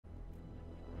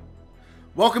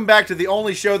Welcome back to the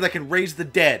only show that can raise the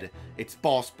dead. It's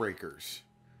Boss Breakers.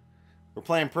 We're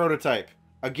playing Prototype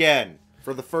again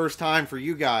for the first time for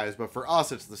you guys, but for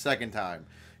us it's the second time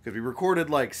because we recorded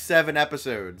like 7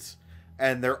 episodes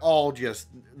and they're all just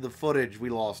the footage. We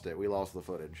lost it. We lost the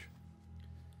footage.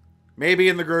 Maybe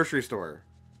in the grocery store.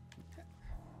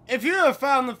 If you have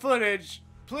found the footage,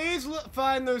 please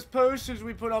find those posters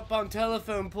we put up on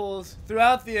telephone poles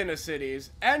throughout the inner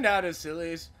cities and outer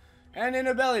cities and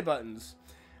inner belly buttons.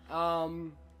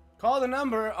 Call the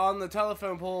number on the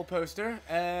telephone pole poster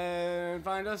and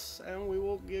find us, and we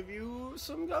will give you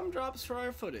some gumdrops for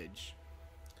our footage.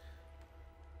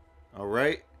 All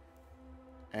right.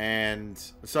 And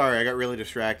sorry, I got really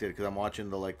distracted because I'm watching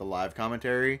the live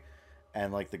commentary,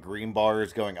 and like the green bar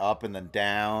is going up and then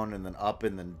down and then up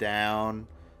and then down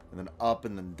and then up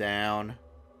and then down.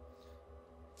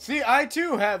 See, I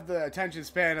too have the attention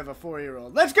span of a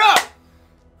 4-year-old. Let's go!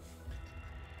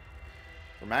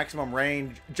 For maximum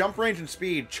range, jump range and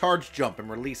speed, charge jump and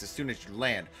release as soon as you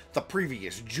land the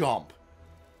previous jump.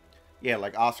 Yeah,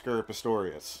 like Oscar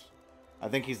Pistorius. I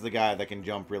think he's the guy that can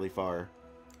jump really far.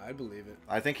 I believe it.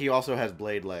 I think he also has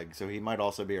blade legs, so he might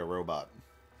also be a robot.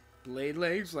 Blade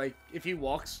legs? Like, if he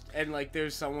walks and, like,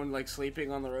 there's someone, like,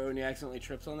 sleeping on the road and he accidentally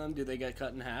trips on them, do they get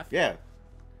cut in half? Yeah.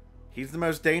 He's the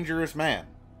most dangerous man.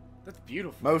 That's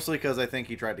beautiful. Mostly because I think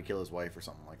he tried to kill his wife or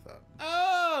something like that.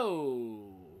 Oh!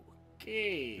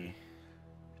 Okay.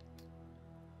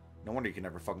 No wonder you can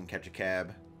never fucking catch a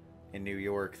cab in New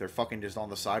York. They're fucking just on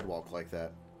the sidewalk like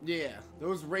that. Yeah,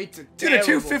 those rates are Dude,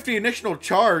 terrible. a $250 initial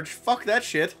charge. Fuck that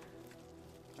shit.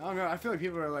 I don't know. I feel like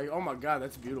people are like, oh my god,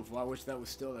 that's beautiful. I wish that was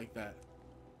still like that.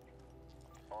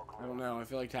 I don't know. I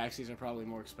feel like taxis are probably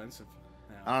more expensive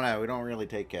now. I don't know. We don't really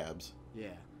take cabs. Yeah.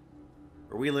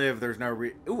 Where we live, there's no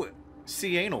Ooh,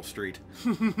 see Anal Street.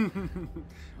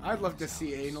 I'd love to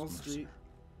see Anal Street.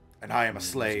 And I am a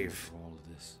slave. For all of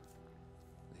this.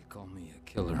 They call me a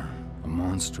killer, a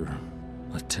monster,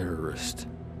 a terrorist.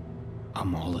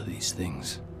 I'm all of these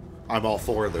things. I'm all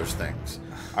 4 of those things.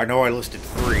 I know I listed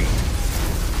 3.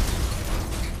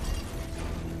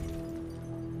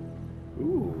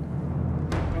 Ooh.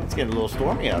 It's getting a little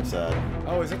stormy outside.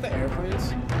 Oh, is that the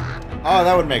airplanes? Oh,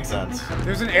 that would make sense.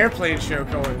 There's an airplane show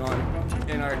going on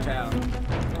in our town.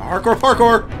 Hardcore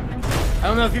parkour! I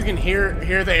don't know if you can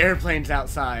hear the airplanes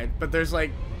outside, but there's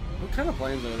like, what kind of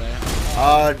planes are they?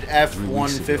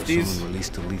 F-150s.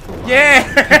 Released a lethal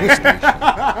Yeah!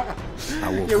 yeah,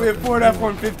 Yeah, we have 4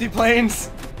 F-150 planes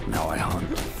Now I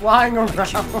hunt. flying around.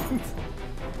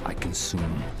 I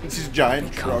consume. It's just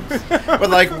giant trucks with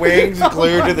like wings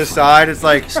glued to the side. It's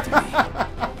like,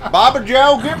 Baba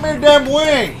Joe, get me them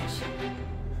wings.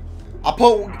 I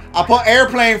put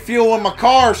airplane fuel in my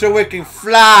car so it can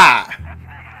fly.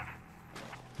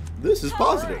 This is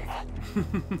positive. Help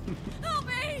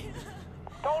me!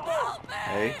 Help me!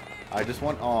 Hey, I just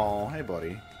want. Oh, hey,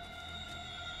 buddy.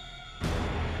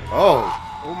 Oh,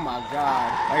 Oh my god.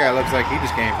 that guy looks like he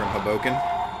just came from Hoboken.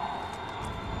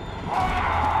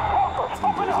 It's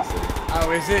in Jersey City.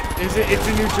 Oh, is it? It's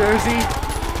in New Jersey?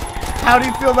 How do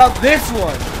you feel about this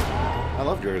one? I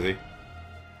love Jersey.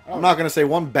 I'm not gonna say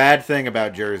one bad thing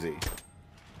about Jersey.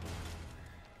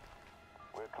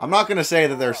 I'm not gonna say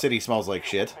that their city smells like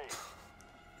shit.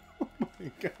 Oh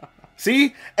my god.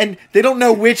 See? And they don't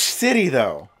know which city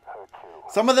though.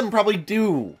 Some of them probably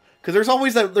do. Because there's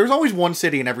always one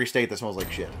city in every state that smells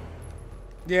like shit.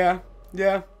 Yeah,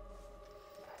 yeah.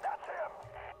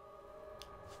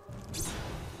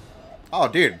 Oh,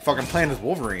 dude, fucking playing as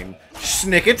Wolverine.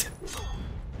 Snick it.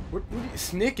 What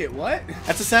snick it, what?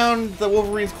 That's the sound that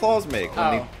Wolverine's claws make when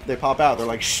Oh. they pop out. They're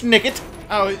like, snick it.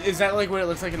 Oh, is that like what it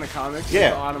looks like in the comics? Yeah.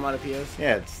 The onomatopoeias?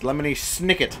 Yeah, it's Lemony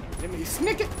Snicket. Let me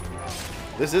snick it!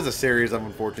 This is a series of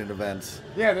unfortunate events.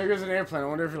 Yeah, there goes an airplane. I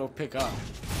wonder if it'll pick up.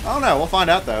 I don't know. We'll find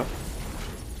out, though.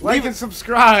 Like and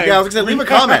subscribe! Yeah, I was going to say, leave a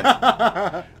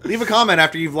comment. Leave a comment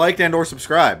after you've liked and or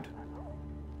subscribed.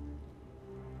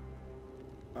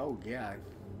 Oh, yeah.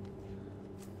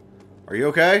 Are you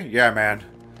okay? Yeah, man.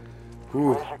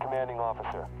 Whew. Where's your commanding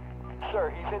officer?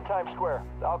 Sir, he's in Times Square.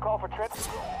 I'll call for Trent.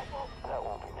 That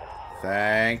won't be necessary.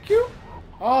 Thank you.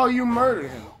 Oh, you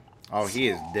murdered him. Oh, he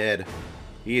is dead.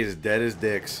 He is dead as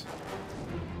dicks.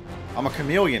 I'm a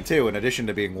chameleon, too, in addition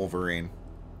to being Wolverine.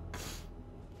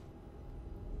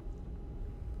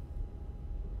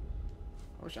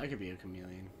 I wish I could be a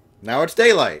chameleon. Now it's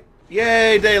daylight.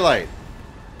 Yay, daylight.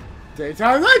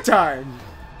 Daytime, nighttime!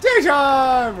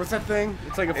 Daytime! What's that thing?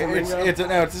 It's like a flamingo?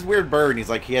 It's this weird bird, and he's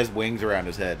like, he has wings around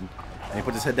his head. And he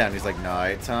puts his head down, and he's like,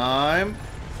 nighttime,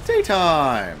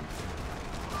 daytime.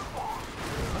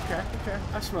 Okay, okay.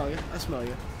 I smell you. I smell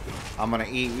you. I'm gonna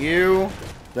eat you.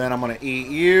 Then I'm gonna eat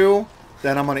you.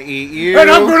 Then I'm gonna eat you. And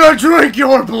I'm gonna drink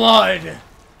your blood.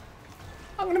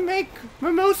 I'm gonna make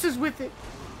mimosas with it.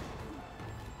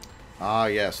 Ah,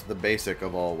 yes, the basic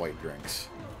of all white drinks.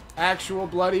 Actual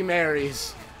Bloody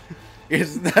Marys.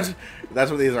 That's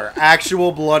what these are.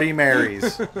 Actual Bloody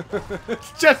Marys.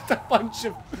 It's just a bunch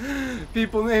of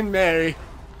people named Mary.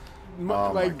 Oh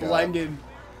my Like God. blended.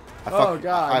 Oh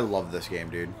God. I love this game,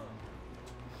 dude.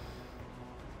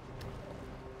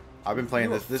 I've been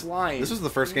playing You this. were flying. This was the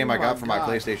first game Oh I got my for my God.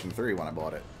 PlayStation 3 when I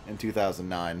bought it in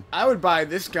 2009. I would buy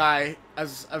this guy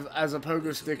as a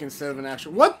pogo stick instead of an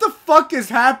actual. What the fuck is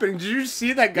happening? Did you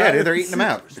see that guy? Yeah, dude, they're eating them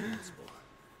out.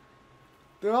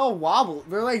 They're all wobble.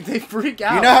 They're like they freak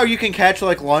out. You know how you can catch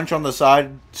like lunch on the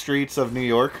side streets of New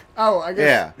York? Oh, I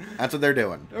guess. Yeah, that's what they're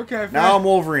doing. Okay. Now fair. I'm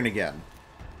Wolverine again.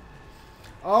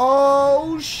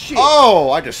 Oh shit!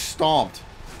 Oh, I just stomped.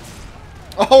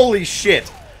 Holy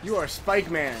shit. You are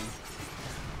Spike Man.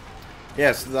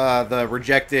 Yes, the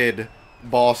rejected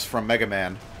boss from Mega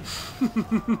Man.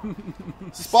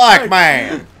 Spike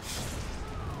Man!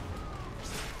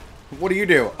 What do you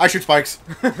do? I shoot spikes.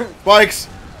 Spikes!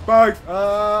 Spike.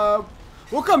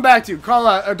 We'll come back to you. Call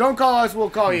us. Don't call us. We'll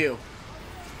call you.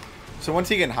 So when's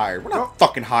he getting hired? We're not Don't-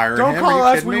 fucking hiring Don't him. call Are you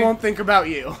us. kidding We me? won't think about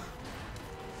you.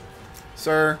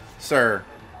 Sir,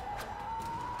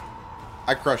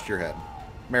 I crushed your head.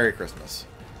 Merry Christmas.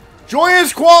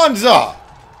 Joyous Kwanzaa!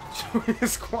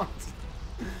 Joyous Kwanzaa.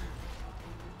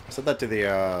 I said that to the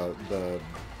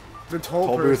The toll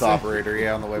toll booth person. operator,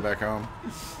 yeah, on the way back home.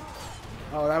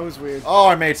 Oh, that was weird. Oh,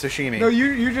 I made sashimi. No,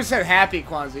 you just said Happy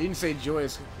Kwanzaa. You didn't say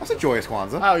joyous. I said Joyous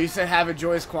Kwanzaa. Oh, you said have a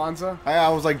joyous Kwanzaa. I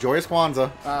was like, Joyous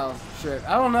Kwanzaa. Oh shit.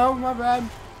 I don't know. My bad.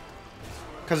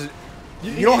 Because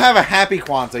you don't have a happy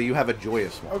Kwanzaa, you have a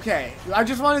joyous one. Okay, I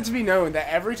just want it to be known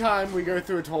that every time we go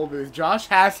through a toll booth, Josh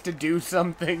has to do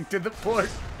something to the port.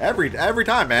 Every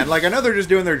time, man. Like, I know they're just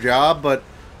doing their job, but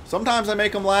sometimes I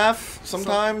make them laugh.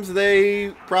 Sometimes they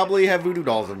probably have voodoo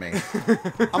dolls in me.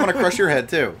 I'm going to crush your head,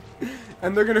 too.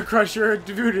 And they're gonna crush your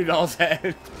voodoo doll's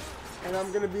head. And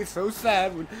I'm gonna be so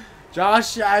sad when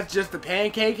Josh has just a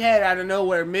pancake head out of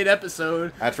nowhere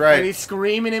mid-episode. That's right. And he's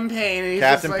screaming in pain. And he's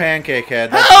Captain just like, Pancake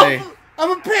Head, that's Help! me. I'm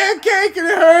a pancake and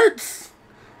it hurts!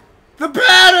 The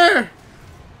batter!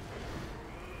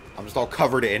 I'm just all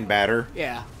covered in batter.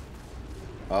 Yeah.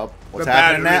 Oh, what's The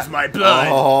happening batter now? is my blood.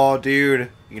 Oh,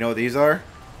 dude. You know what these are?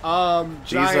 These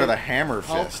Giant are the hammer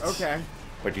Hulk. fists. Okay.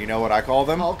 But do you know what I call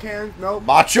them? Hulk hand? Nope.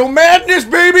 Macho Madness,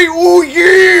 baby! Ooh,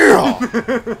 yeah!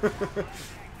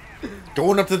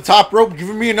 Going up to the top rope,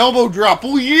 giving me an elbow drop.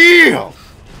 Ooh, yeah!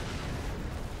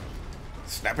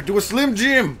 Snap it to a Slim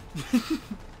Jim.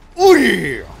 Ooh,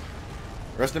 yeah!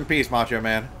 Rest in peace, Macho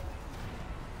Man.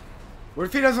 What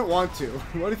if he doesn't want to?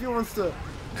 What if he wants to...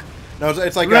 No,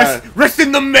 it's like Rest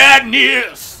in the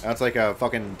madness! that's like a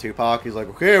fucking Tupac. He's like,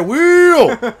 okay,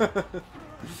 wheel!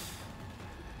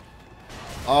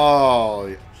 Oh,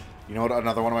 you know what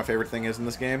another one of my favorite thing is in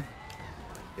this game?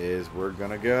 Is we're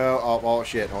gonna go... Oh,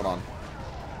 shit, hold on.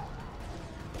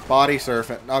 Body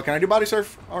surf. Oh, can I do body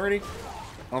surf already?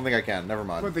 I don't think I can. Never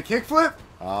mind. With the kickflip?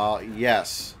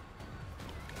 Yes.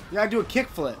 You gotta do a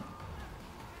kickflip.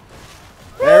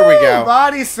 There we go.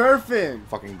 Body surfing.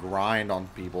 Fucking grind on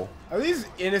people. Are these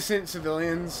innocent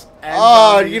civilians? And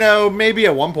zombies? You know, maybe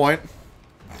at one point.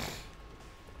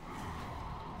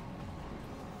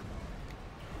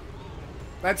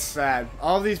 That's sad.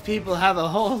 All these people have a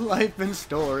whole life and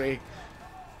story.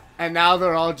 And now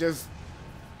they're all just...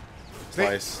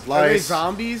 Slice. Are they Slice.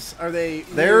 zombies? Are they...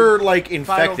 They're, like, Final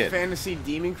infected. Fantasy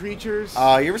demon creatures? You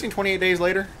ever seen 28 Days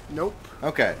Later? Nope.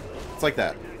 Okay. It's like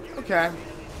that. Okay.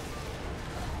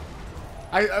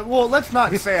 Well, let's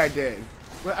not say I did.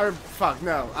 Or, fuck,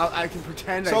 no. I can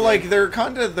pretend I So, did.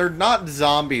 like, they're not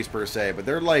zombies per se, but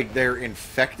they're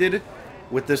infected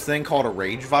with this thing called a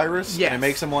rage virus. Yes. And it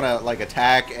makes them want to, like,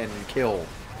 attack and kill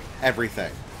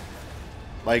everything.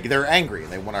 Like, they're angry.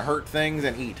 They want to hurt things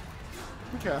and eat.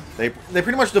 Okay. They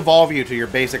pretty much devolve you to your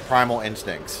basic primal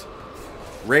instincts.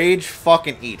 Rage,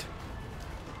 fucking eat.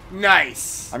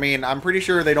 Nice. I mean, I'm pretty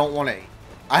sure they don't want to...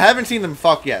 I haven't seen them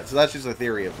fuck yet, so that's just a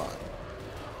theory of mine.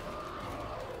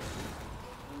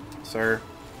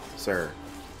 Sir.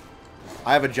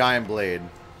 I have a giant blade.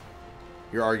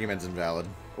 Your argument's invalid.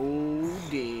 Oh,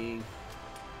 dang.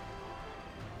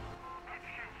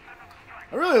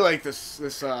 I really like this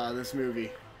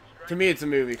movie. To me, it's a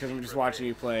movie because I'm just watching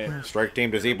you play it. Strike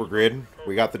team to Zebra Grid.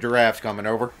 We got the giraffes coming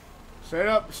over. Set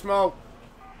up, smoke.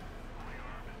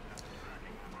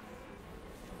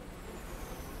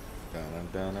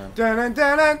 Dun-dun-dun-dun. Dun dun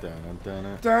dun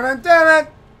Dun-dun-dun-dun. dun dun dun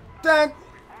dun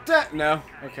dun. No.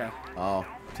 Okay. Oh,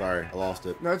 Sorry, I lost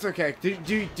it. No, it's okay. Do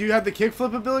you have the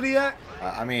kickflip ability yet?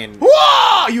 I mean,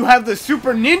 Whoa! You have the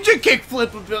super ninja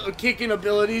kicking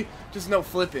ability, just no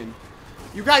flipping.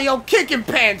 You got your kicking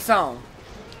pants on.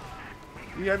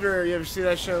 You ever see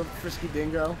that show, Frisky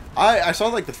Dingo? I saw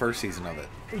like the first season of it.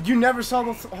 You never saw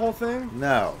the whole thing?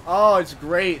 No. Oh, it's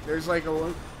great. There's a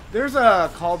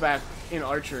callback in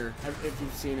Archer, if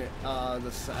you've seen it. I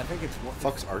think it's what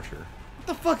Fuck's Archer. What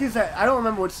the fuck is that? I don't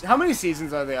remember how many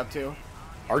seasons are they up to?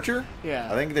 Archer?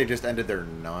 Yeah. I think they just ended their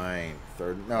 9th.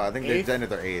 No, I think they Eighth? ended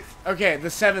their 8th. Okay, the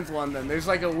 7th one then. There's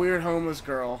like a weird homeless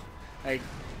girl, like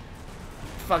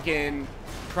fucking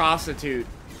prostitute,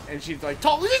 and she's like,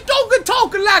 don't get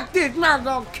talking like this, man, I'm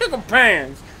gonna kick her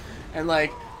pants. And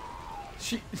like,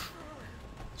 she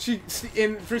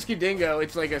in Frisky Dingo,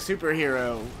 it's like a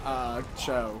superhero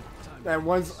show. And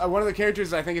one of the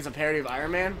characters, I think, is a parody of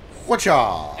Iron Man. Whatcha?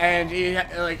 And he,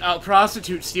 like, a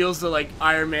prostitute steals the, like,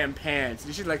 Iron Man pants.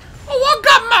 And she's like, oh, I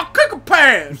got my kicker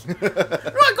pants. Go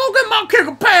get my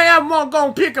kicker pants. I'm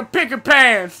gonna pick a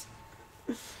pants.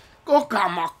 Go got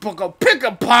my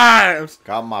picker pants.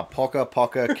 Got my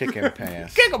poka kicking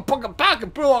pants. Kick a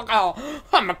pocket, bro.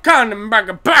 I'm a kind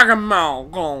of pack of mall.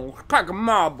 Go pack of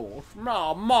marbles.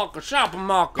 Marker, shopper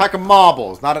marker. Pack of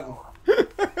marbles, not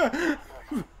a...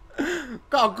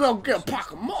 Go get a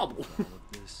pack of marbles.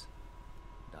 This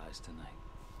dies tonight.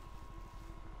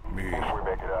 Me. If we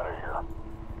make it out of here,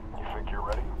 you think you're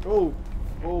ready? Oh,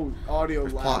 audio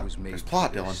There's loud. plot. was made There's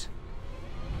plot, for Dylan. this.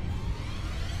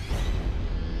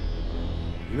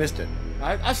 You missed it.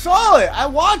 I saw it. I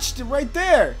watched it right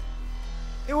there.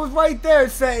 It was right there. It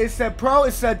said pro,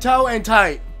 it said toe, and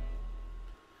tight.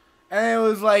 And it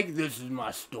was like, this is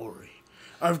my story.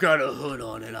 I've got a hood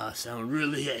on and I sound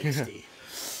really angsty.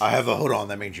 I have a hood on.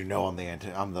 That means you know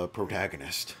I'm the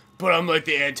protagonist. But I'm like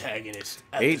the antagonist.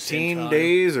 At the same 18 time.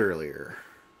 days earlier.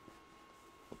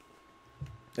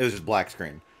 It was just black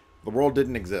screen. The world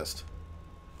didn't exist.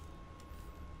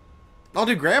 I'll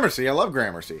do Gramercy. I love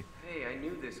Gramercy. Hey, I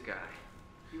knew this guy.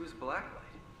 He was Blacklight.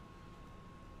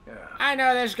 I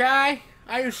know this guy.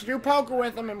 I used to do poker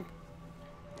with him in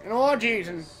orgies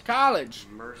in college.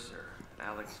 Mercer,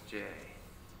 Alex J.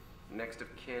 Next of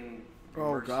kin.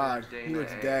 Oh Mercer, God, he Dana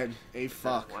looks A. dead. A Is that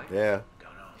fuck. his wife? Yeah.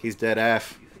 He's dead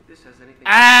F. Do you think this has anything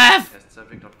F! to do with test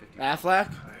subject on 50?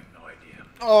 Affleck?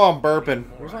 Oh, I'm burping.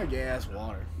 Where's my gay ass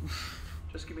water?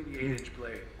 Just give me the 8-inch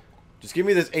blade. Just give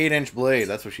me this 8-inch blade.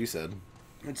 That's what she said.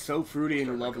 It's so fruity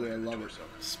and lovely. I love it.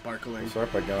 Sparkling.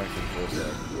 Start by going for the full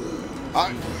set.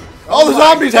 Oh, the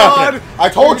zombies God. happening! I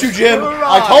told you, Jim!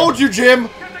 I told you, Jim!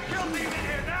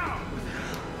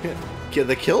 Get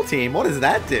the kill team? What does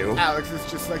that do? Alex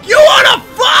is just like, you wanna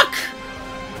fuck?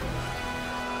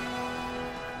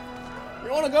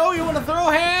 You wanna go? You wanna throw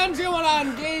hands? You wanna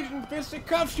engage in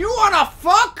fisticuffs? You wanna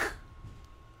fuck?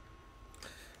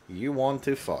 You want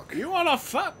to fuck. You wanna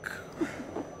fuck?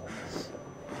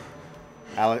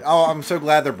 Alex. Oh, I'm so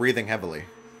glad they're breathing heavily.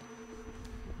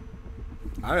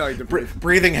 I like to breathe.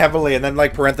 Breathing heavily and then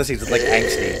like parentheses with like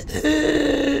angsty.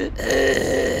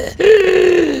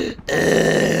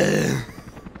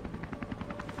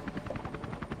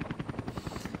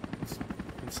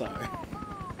 I'm sorry.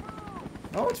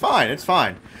 Oh, it's fine. It's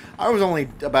fine. I was only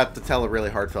about to tell a really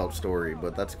heartfelt story,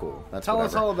 but that's cool. That's Tell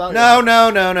us whatever. all about No,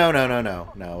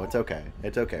 it. no. It's okay.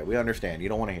 It's okay. We understand. You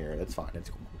don't want to hear it. It's fine. It's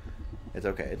cool. It's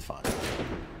okay. It's fine.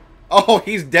 Oh,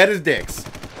 he's dead as dicks.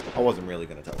 I wasn't really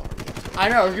gonna tell her. I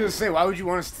know, I was gonna say, why would you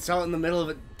want us to sell it in the middle of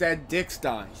a dead dick's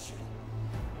dying?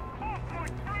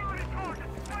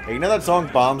 Hey, you know that song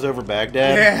 "Bombs Over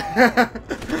Baghdad"? Yeah.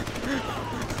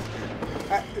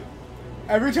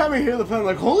 Every time I hear the phone, I'm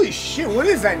like, holy shit, what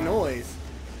is that noise?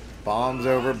 Bombs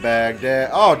over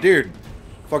Baghdad. Oh, dude.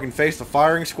 Fucking faced the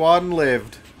firing squad and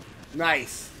lived.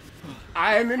 Nice.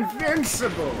 I am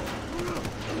invincible.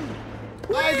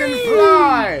 I can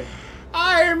fly.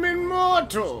 I am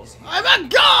immortal. I'm a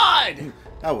god.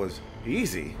 That was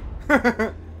easy.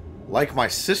 Like my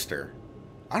sister.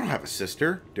 I don't have a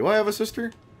sister. Do I have a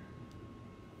sister?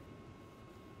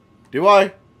 Do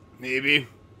I? Maybe.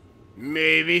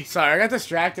 Maybe. Sorry, I got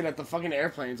distracted at the fucking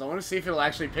airplanes. I want to see if it'll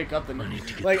actually pick up the...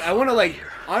 Like, I want to, like...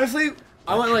 Honestly,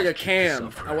 I want, like, a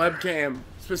webcam,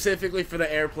 specifically for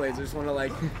the airplanes. I just want to,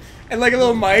 like... And, like, a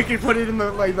little mic and put it in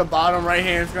the, like, the bottom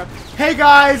right-hand screen. Hey,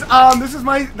 guys, this is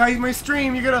my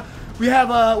stream. We're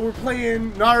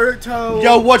playing Naruto.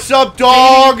 Yo, what's up,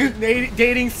 dog?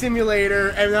 Dating simulator.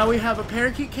 And now we have a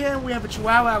parakeet cam, we have a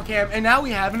chihuahua cam, and now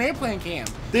we have an airplane cam.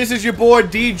 This is your boy,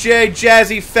 DJ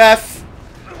Jazzy Feff.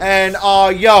 And,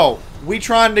 yo, we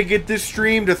trying to get this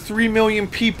stream to 3 million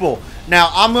people.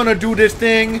 Now, I'm gonna do this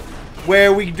thing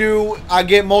where I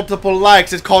get multiple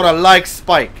likes. It's called a like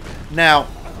spike. Now,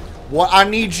 what I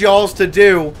need y'all to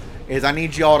do is I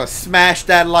need y'all to smash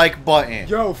that like button.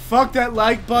 Yo, fuck that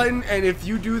like button, and if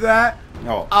you do that,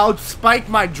 Oh. I'll spike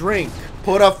my drink.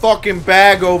 Put a fucking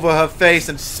bag over her face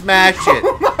and smash it.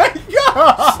 Oh my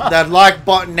god! That like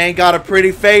button ain't got a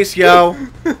pretty face, yo.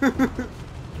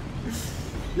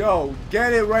 Yo,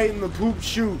 get it right in the poop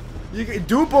shoot. You get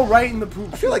Dupo right in the poop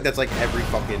I shoot. feel like that's like every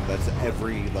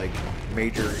like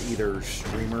major either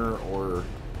streamer or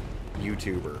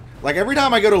YouTuber. Like every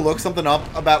time I go to look something up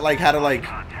about like how to like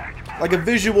a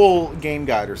visual game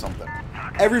guide or something.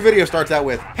 Every video starts out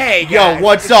with, Hey, yo, guys,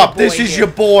 what's it's your up? This boy is here." your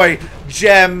boy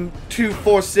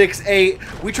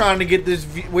Gem2468. We trying to get this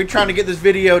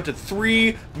video to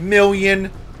 3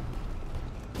 million.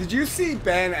 Did you see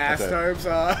Ben Astarb's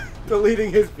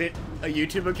deleting his a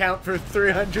YouTube account for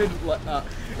 300?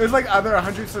 It was like either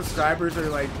 100 subscribers or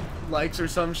like likes or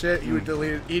some shit. He would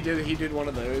delete it. He did one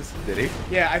of those. Did he?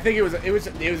 Yeah, I think it was a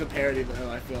parody though.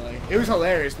 I feel like it was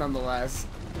hilarious nonetheless.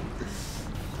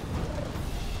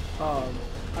 I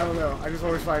don't know. I just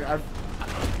always find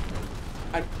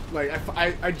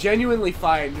I genuinely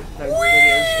find those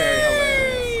videos very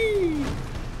hilarious.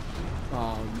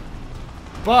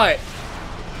 But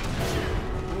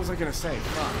what was I gonna say?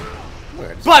 Fuck.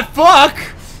 Weird. But fuck!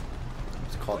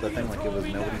 Just called that thing like it was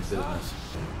nobody's business.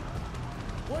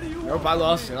 Nope, I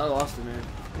lost it, man.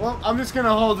 Well, I'm just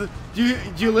gonna hold it. Do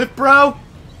you lift, bro?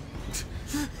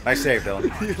 Nice save,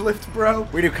 Dylan. Do you lift, bro?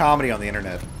 We do comedy on the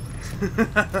internet.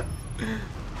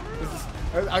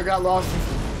 I got lost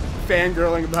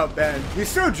fangirling about Ben. He's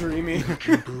so dreamy.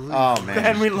 Oh, man.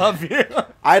 Ben, we love you.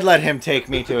 I'd let him take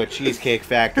me to a cheesecake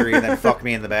factory and then fuck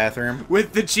me in the bathroom.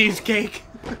 With the cheesecake.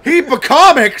 Heap of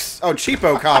comics! Oh,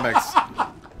 cheapo comics.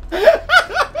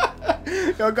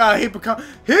 Oh god,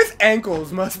 his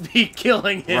ankles must be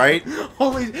killing him. Right?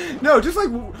 Holy, no, just like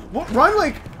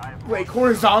run like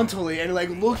horizontally and like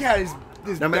look at his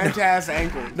bent ass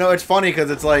ankles. No, it's funny because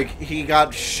it's like he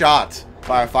got shot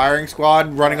by a firing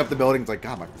squad running up the building. It's like,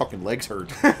 God, my fucking legs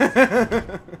hurt.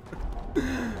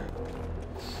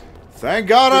 Thank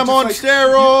God I'm on like,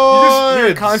 steroids!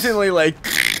 You're constantly like...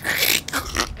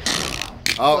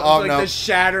 Oh, like no. the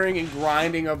shattering and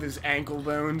grinding of his ankle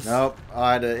bones. Nope.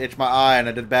 I had to itch my eye and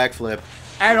I did a backflip.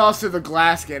 And also the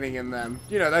glass getting in them.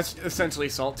 You know, that's essentially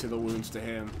salt to the wounds to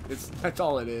him. That's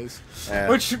all it is. Yeah.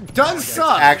 Which does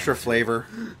suck. Extra flavor.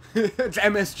 It's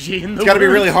MSG in the It's gotta be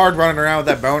wounds. really hard running around with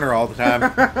that boner all the time.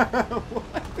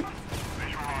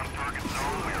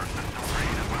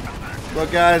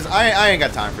 Look, guys, I ain't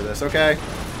got time for this, okay?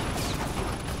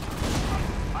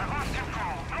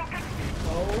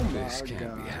 Oh my This can't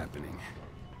god. be happening.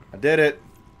 I did it.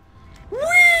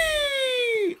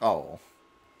 Whee! Oh.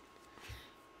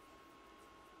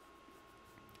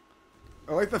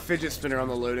 I like the fidget spinner on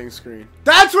the loading screen.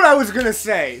 That's what I was gonna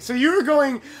say. So you were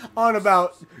going on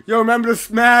about, yo, remember to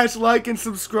smash, like, and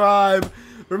subscribe.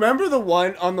 Remember the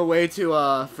one on the way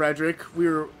to Frederick? We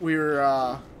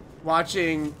were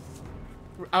watching.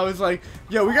 I was like,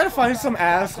 yo, we gotta find some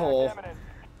asshole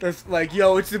that's like,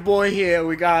 yo, it's the boy here.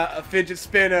 We got a fidget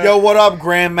spinner. Yo, what up,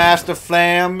 Grandmaster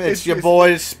Flam? It's your It's-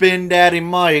 boy, Spin Daddy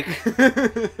Mike.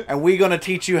 And we gonna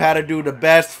teach you how to do the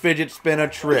best fidget spinner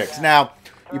tricks. Now,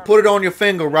 you put it on your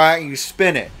finger, right, and you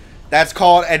spin it. That's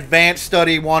called Advanced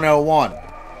Study 101.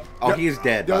 Oh, he's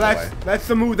dead, Yo, by the way. that's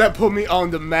the move that put me on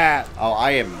the map. Oh,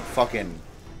 I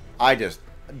just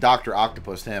Dr.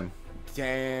 Octopused him.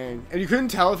 Dang. And you couldn't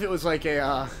tell if it was like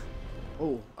a,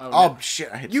 Oh, shit,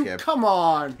 I hit You skip. come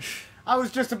on. I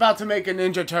was just about to make a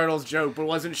Ninja Turtles joke, but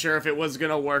wasn't sure if it was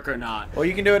gonna work or not. Well,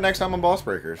 you can do it next time on Boss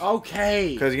Breakers.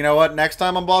 Okay. Because you know what? Next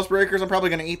time on Boss Breakers, I'm probably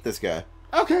going to eat this guy.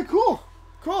 Okay, cool.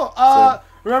 Cool.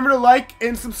 Remember to like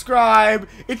and subscribe.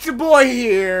 It's your boy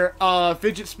here,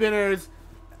 Fidget Spinners,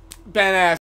 Ben Ass.